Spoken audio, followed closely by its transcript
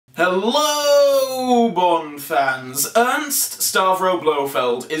Hello, Bond fans! Ernst Stavro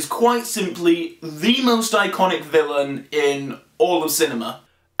Blofeld is quite simply the most iconic villain in all of cinema.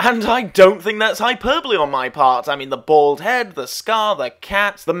 And I don't think that's hyperbole on my part. I mean, the bald head, the scar, the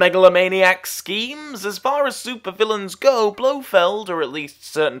cat, the megalomaniac schemes. As far as supervillains go, Blofeld, or at least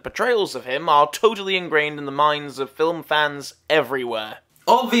certain portrayals of him, are totally ingrained in the minds of film fans everywhere.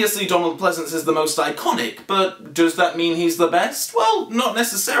 Obviously Donald Pleasance is the most iconic, but does that mean he's the best? Well, not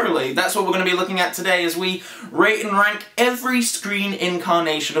necessarily. That's what we're going to be looking at today as we rate and rank every screen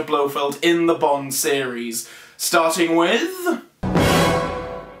incarnation of Blofeld in the Bond series. Starting with...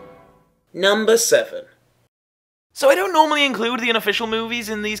 Number 7. So I don't normally include the unofficial movies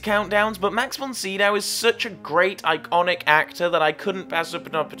in these countdowns, but Max von Sydow is such a great, iconic actor that I couldn't pass up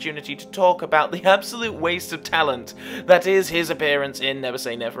an opportunity to talk about the absolute waste of talent that is his appearance in Never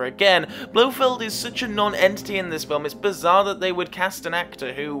Say Never Again. Blofeld is such a non-entity in this film, it's bizarre that they would cast an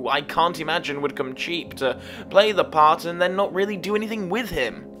actor who I can't imagine would come cheap to play the part and then not really do anything with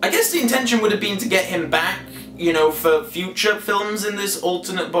him. I guess the intention would have been to get him back, you know, for future films in this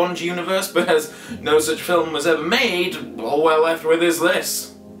alternate Bond universe, but as no such film was ever made, all we're left with is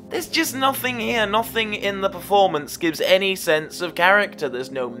this. There's just nothing here, nothing in the performance gives any sense of character.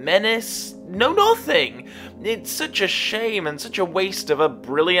 There's no menace, no nothing. It's such a shame and such a waste of a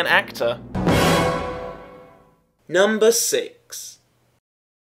brilliant actor. Number 6.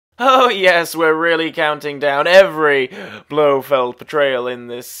 Oh yes, we're really counting down every Blofeld portrayal in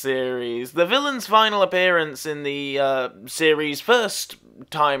this series. The villain's final appearance in the series' first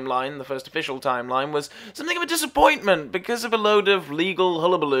timeline, the first official timeline, was something of a disappointment because of a load of legal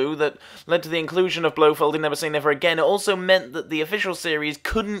hullabaloo that led to the inclusion of Blofeld in Never Say Never Again. It also meant that the official series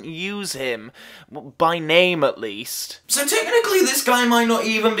couldn't use him, by name at least. So technically this guy might not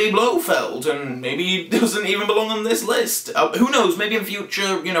even be Blofeld, and maybe he doesn't even belong on this list. Who knows, maybe in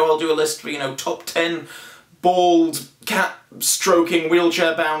future, you know, I'll do a list for, you know, top 10 bald, cat-stroking,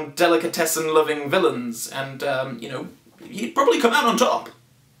 wheelchair-bound, delicatessen-loving villains, and, you know, he'd probably come out on top.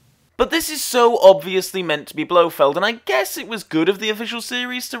 But this is so obviously meant to be Blofeld, and I guess it was good of the official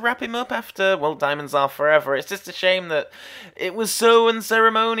series to wrap him up after, well, Diamonds Are Forever. It's just a shame that it was so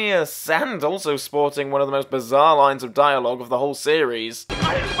unceremonious, and also sporting one of the most bizarre lines of dialogue of the whole series.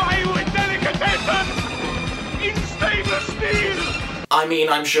 I'll buy you a delicatessen in stainless steel! I mean,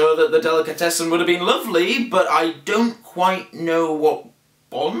 I'm sure that the delicatessen would have been lovely, but I don't quite know what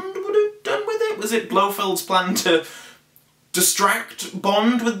Bond would have done with it. Was it Blofeld's plan to distract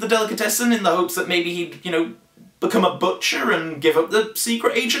Bond with the delicatessen in the hopes that maybe he'd, you know, become a butcher and give up the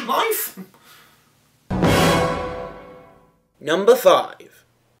secret agent life? Number 5.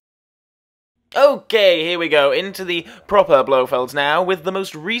 Okay, here we go, into the proper Blofelds now, with the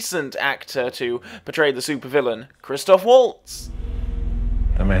most recent actor to portray the supervillain, Christoph Waltz.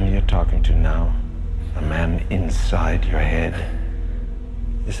 The man you're talking to now, the man inside your head,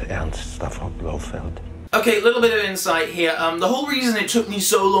 is Ernst Stavro Blofeld. Okay, a little bit of insight here. The whole reason it took me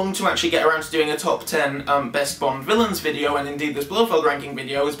so long to actually get around to doing a top 10 Best Bond Villains video, and indeed this Blofeld ranking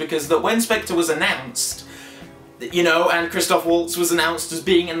video, is because that when Spectre was announced, you know, and Christoph Waltz was announced as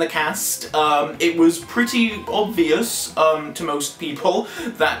being in the cast, it was pretty obvious to most people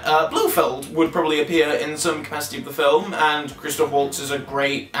that Blofeld would probably appear in some capacity of the film, and Christoph Waltz is a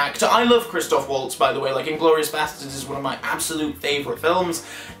great actor. I love Christoph Waltz, by the way. Like, Inglourious Basterds is one of my absolute favourite films,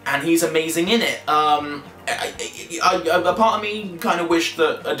 and he's amazing in it. A part of me kind of wished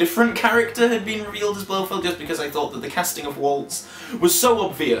that a different character had been revealed as Blofeld, just because I thought that the casting of Waltz was so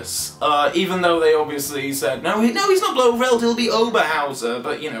obvious, even though they obviously said, no, he's not Blofeld, he'll be Oberhauser,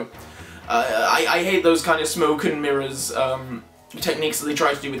 but, you know, I hate those kind of smoke and mirrors techniques that they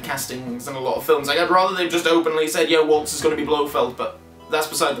try to do with castings in a lot of films. Like, I'd rather they just openly said, yeah, Waltz is going to be Blofeld, but that's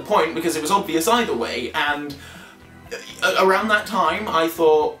beside the point, because it was obvious either way, and around that time, I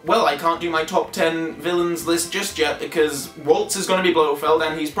thought, well, I can't do my top 10 villains list just yet because Waltz is going to be Blofeld,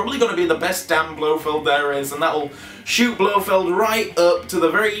 and he's probably going to be the best damn Blofeld there is, and that'll shoot Blofeld right up to the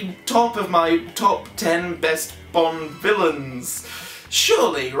very top of my top 10 best Bond villains.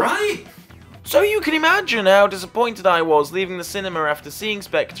 Surely, right? So you can imagine how disappointed I was leaving the cinema after seeing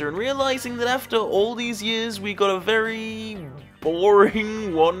Spectre and realising that after all these years we got a very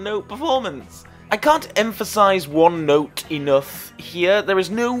boring one-note performance. I can't emphasise one note enough here. There is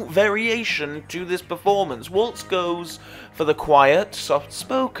no variation to this performance. Waltz goes for the quiet,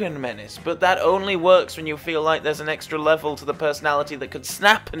 soft-spoken menace, but that only works when you feel like there's an extra level to the personality that could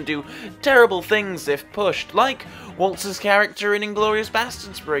snap and do terrible things if pushed, like Waltz's character in Inglourious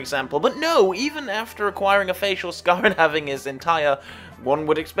Basterds, for example. But no, even after acquiring a facial scar and having his entire, one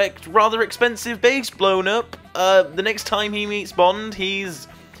would expect, rather expensive base blown up, the next time he meets Bond, he's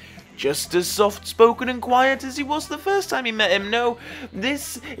just as soft-spoken and quiet as he was the first time he met him. No,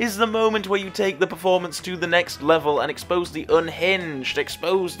 this is the moment where you take the performance to the next level and expose the unhinged,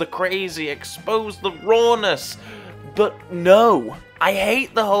 expose the crazy, expose the rawness. But no, I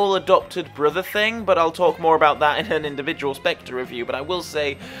hate the whole adopted brother thing, but I'll talk more about that in an individual Spectre review. But I will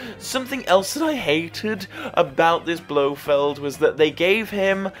say, something else that I hated about this Blofeld was that they gave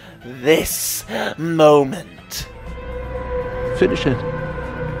him this moment. Finish it.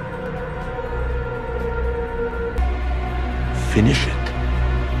 Finish it.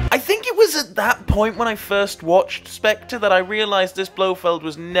 I think it was at that point when I first watched Spectre that I realised this Blofeld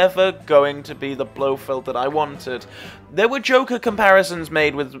was never going to be the Blofeld that I wanted. There were Joker comparisons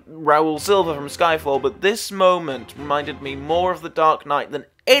made with Raoul Silva from Skyfall, but this moment reminded me more of The Dark Knight than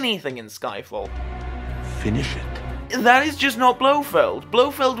anything in Skyfall. Finish it. That is just not Blofeld.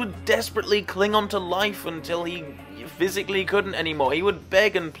 Blofeld would desperately cling on to life until he physically couldn't anymore. He would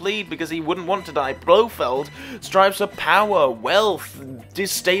beg and plead because he wouldn't want to die. Blofeld strives for power, wealth,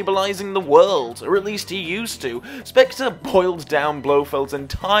 destabilizing the world, or at least he used to. Spectre boiled down Blofeld's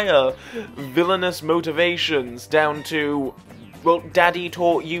entire villainous motivations down to, well, Daddy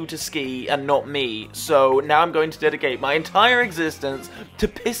taught you to ski and not me, so now I'm going to dedicate my entire existence to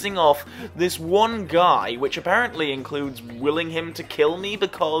pissing off this one guy, which apparently includes willing him to kill me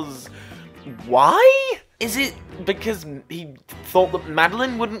because... why? Is it because he thought that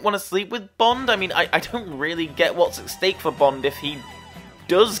Madeline wouldn't want to sleep with Bond? I mean, I don't really get what's at stake for Bond if he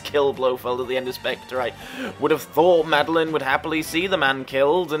does kill Blofeld at the end of Spectre. I would have thought Madeline would happily see the man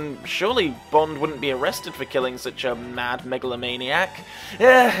killed, and surely Bond wouldn't be arrested for killing such a mad megalomaniac.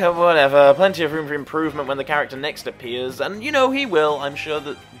 Whatever. Plenty of room for improvement when the character next appears, and you know he will. I'm sure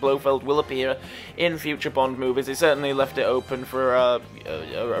that Blofeld will appear in future Bond movies. He certainly left it open for a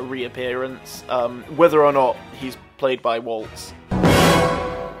reappearance, whether or not he's played by Waltz.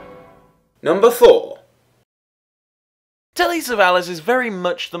 Number 4. Telly Savalas is very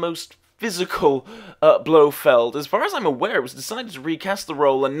much the most physical Blofeld. As far as I'm aware, it was decided to recast the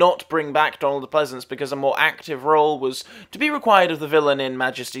role and not bring back Donald Pleasance because a more active role was to be required of the villain in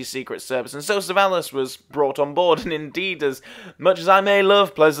Majesty's Secret Service, and so Savalas was brought on board, and indeed, as much as I may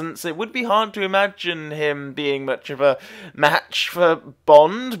love Pleasance, it would be hard to imagine him being much of a match for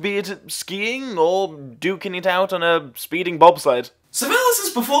Bond, be it skiing or duking it out on a speeding bobsled.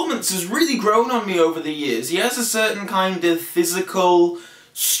 Savalas' performance has really grown on me over the years. He has a certain kind of physical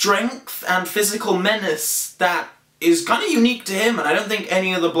strength and physical menace that is kind of unique to him, and I don't think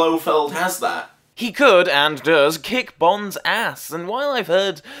any other Blofeld has that. He could, and does, kick Bond's ass, and while I've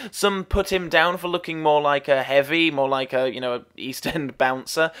heard some put him down for looking more like a heavy, more like a, a East End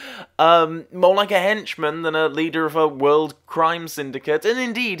bouncer, more like a henchman than a leader of a world crime syndicate, and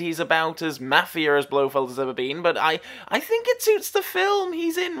indeed he's about as mafia as Blofeld has ever been, but I think it suits the film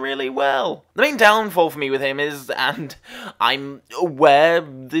he's in really well. The main downfall for me with him is, and I'm aware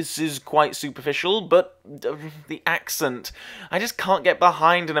this is quite superficial, but the accent. I just can't get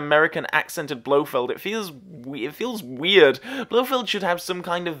behind an American accented Blofeld. It feels weird. Blofeld should have some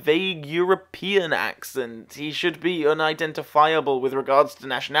kind of vague European accent. He should be unidentifiable with regards to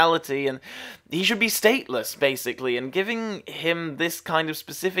nationality, and he should be stateless, basically, and giving him this kind of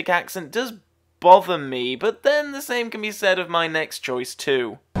specific accent does bother me, but then the same can be said of my next choice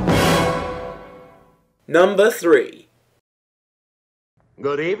too. Number 3.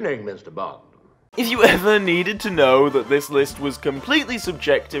 Good evening, Mr. Bond. If you ever needed to know that this list was completely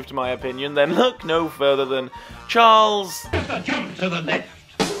subjective to my opinion, then look no further than Charles... Just a jump to the left.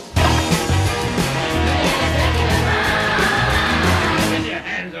 With your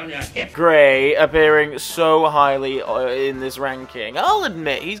hands on your hips. Gray appearing so highly in this ranking. I'll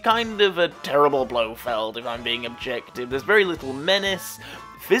admit, he's kind of a terrible Blofeld, if I'm being objective. There's very little menace.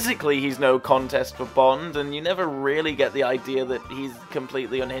 Physically, he's no contest for Bond, and you never really get the idea that he's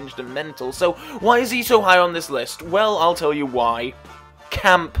completely unhinged and mental. So, why is he so high on this list? Well, I'll tell you why.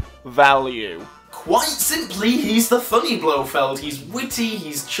 Camp value. Quite simply, he's the funny Blofeld. He's witty,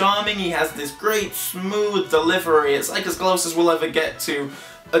 he's charming, he has this great, smooth delivery. It's like as close as we'll ever get to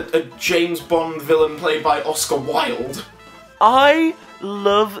a James Bond villain played by Oscar Wilde. I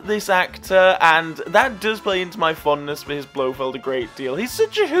love this actor, and that does play into my fondness for his Blofeld a great deal. He's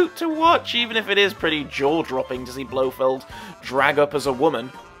such a hoot to watch, even if it is pretty jaw-dropping to see Blofeld drag up as a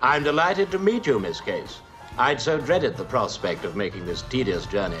woman. I'm delighted to meet you, Miss Case. I'd so dreaded the prospect of making this tedious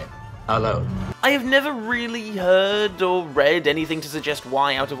journey alone. I have never really heard or read anything to suggest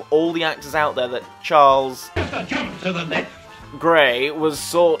why, out of all the actors out there, that Charles... Just a jump to the left. Gray was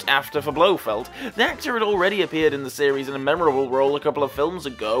sought after for Blofeld. The actor had already appeared in the series in a memorable role a couple of films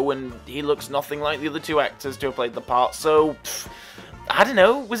ago, and he looks nothing like the other two actors to have played the part, so... I don't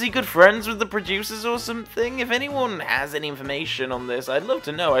know, was he good friends with the producers or something? If anyone has any information on this, I'd love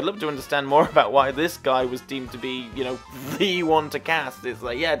to know. I'd love to understand more about why this guy was deemed to be, you know, the one to cast. It's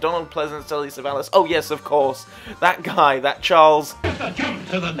like, yeah, Donald Pleasence, Telly Savalas. Oh, yes, of course. That guy, that Charles Jump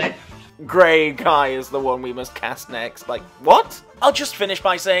to the left. Grey guy is the one we must cast next. Like, what? I'll just finish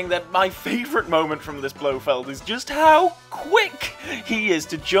by saying that my favourite moment from this Blofeld is just how quick he is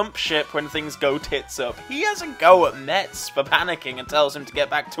to jump ship when things go tits up. He has a go at Metz for panicking and tells him to get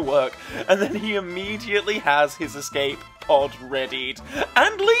back to work, and then he immediately has his escape pod readied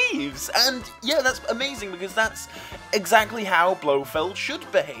and leaves. And yeah, that's amazing because that's exactly how Blofeld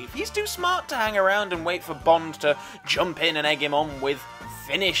should behave. He's too smart to hang around and wait for Bond to jump in and egg him on with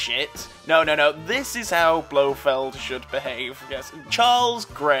finish it. No, this is how Blofeld should behave. Yes, Charles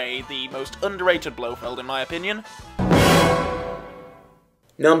Grey, the most underrated Blofeld in my opinion.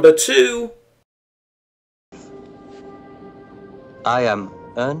 Number 2. I am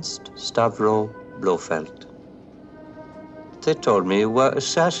Ernst Stavro Blofeld. They told me you were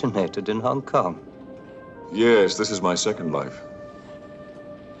assassinated in Hong Kong. Yes, this is my second life.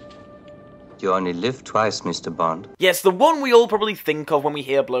 You only live twice, Mr. Bond. Yes, the one we all probably think of when we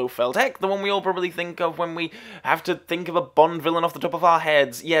hear Blofeld. Heck, the one we all probably think of when we have to think of a Bond villain off the top of our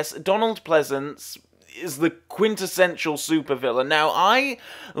heads. Yes, Donald Pleasence is the quintessential supervillain. Now, I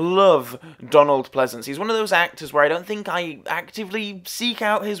love Donald Pleasence. He's one of those actors where I don't think I actively seek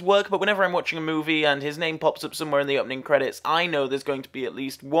out his work, but whenever I'm watching a movie and his name pops up somewhere in the opening credits, I know there's going to be at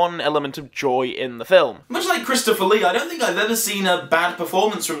least one element of joy in the film. Much like Christopher Lee, I don't think I've ever seen a bad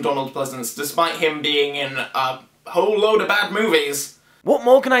performance from Donald Pleasence, despite him being in a whole load of bad movies. What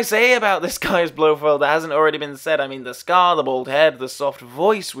more can I say about this guy as Blofeld that hasn't already been said? I mean, the scar, the bald head, the soft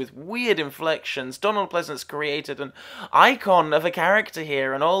voice with weird inflections. Donald Pleasence created an icon of a character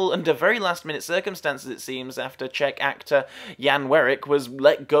here, and all under very last-minute circumstances, it seems, after Czech actor Jan Werich was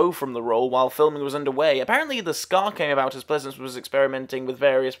let go from the role while filming was underway. Apparently, the scar came about as Pleasence was experimenting with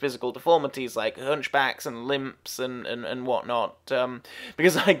various physical deformities, like hunchbacks and limps and whatnot,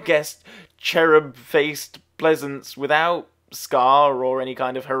 because I guess cherub-faced Pleasence without scar or any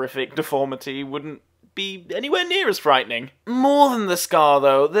kind of horrific deformity wouldn't be anywhere near as frightening. More than the scar,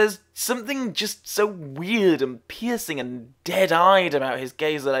 though, there's something just so weird and piercing and dead-eyed about his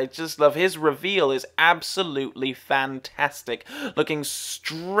gaze that I just love. His reveal is absolutely fantastic. Looking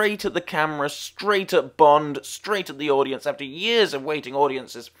straight at the camera, straight at Bond, straight at the audience. After years of waiting,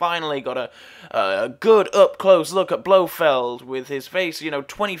 audiences finally got a good up-close look at Blofeld with his face,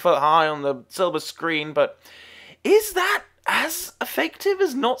 20 foot high on the silver screen, but is that as effective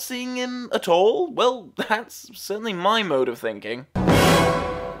as not seeing him at all? Well, that's certainly my mode of thinking.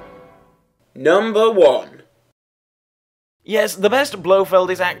 Number 1. Yes, the best Blofeld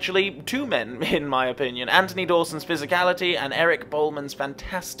is actually two men, in my opinion. Anthony Dawson's physicality and Eric Bollman's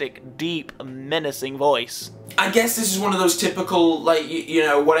fantastic, deep, menacing voice. I guess this is one of those typical, like,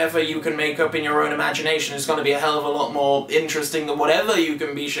 whatever you can make up in your own imagination is going to be a hell of a lot more interesting than whatever you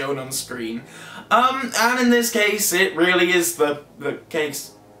can be shown on screen. And in this case, it really is the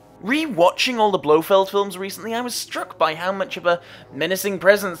case. Rewatching all the Blofeld films recently, I was struck by how much of a menacing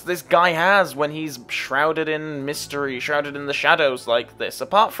presence this guy has when he's shrouded in mystery, shrouded in the shadows like this.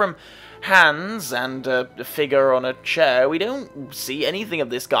 Apart from hands and a figure on a chair, we don't see anything of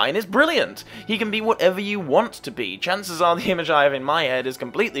this guy, and it's brilliant. He can be whatever you want to be. Chances are the image I have in my head is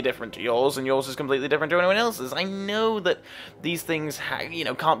completely different to yours, and yours is completely different to anyone else's. I know that these things,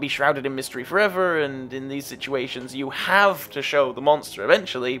 can't be shrouded in mystery forever, and in these situations you have to show the monster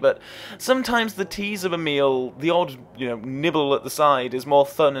eventually, but sometimes the tease of a meal, the odd, nibble at the side, is more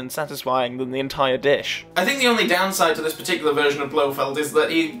fun and satisfying than the entire dish. I think the only downside to this particular version of Blofeld is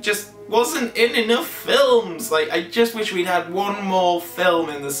that he just wasn't in enough films. Like, I just wish we'd had one more film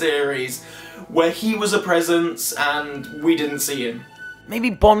in the series where he was a presence and we didn't see him.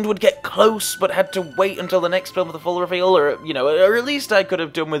 Maybe Bond would get close, but had to wait until the next film for the full reveal, or at least I could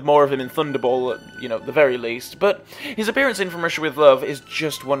have done with more of him in Thunderball, at the very least. But his appearance in From Russia with Love is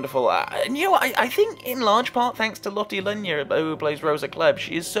just wonderful. And I think in large part thanks to Lottie Lenya, who plays Rosa Klebb.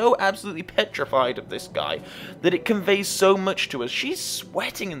 She is so absolutely petrified of this guy that it conveys so much to us. She's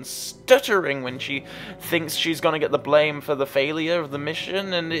sweating and stuttering when she thinks she's going to get the blame for the failure of the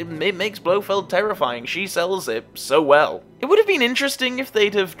mission, and it makes Blofeld terrifying. She sells it so well. It would have been interesting if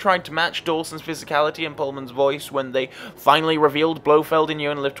they'd have tried to match Dawson's physicality and Pullman's voice when they finally revealed Blofeld in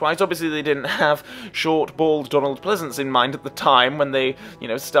You Only Live Twice. Obviously they didn't have short, bald Donald Pleasence in mind at the time when they,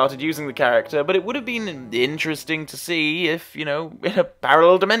 started using the character, but it would have been interesting to see if, in a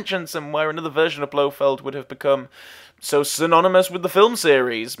parallel dimension somewhere, another version of Blofeld would have become so synonymous with the film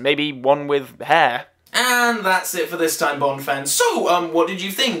series. Maybe one with hair. And that's it for this time, Bond fans. So, what did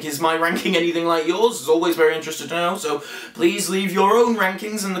you think? Is my ranking anything like yours? It's always very interested to know, so please leave your own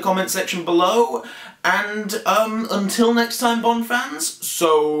rankings in the comment section below. And, until next time, Bond fans,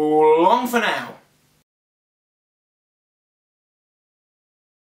 so long for now.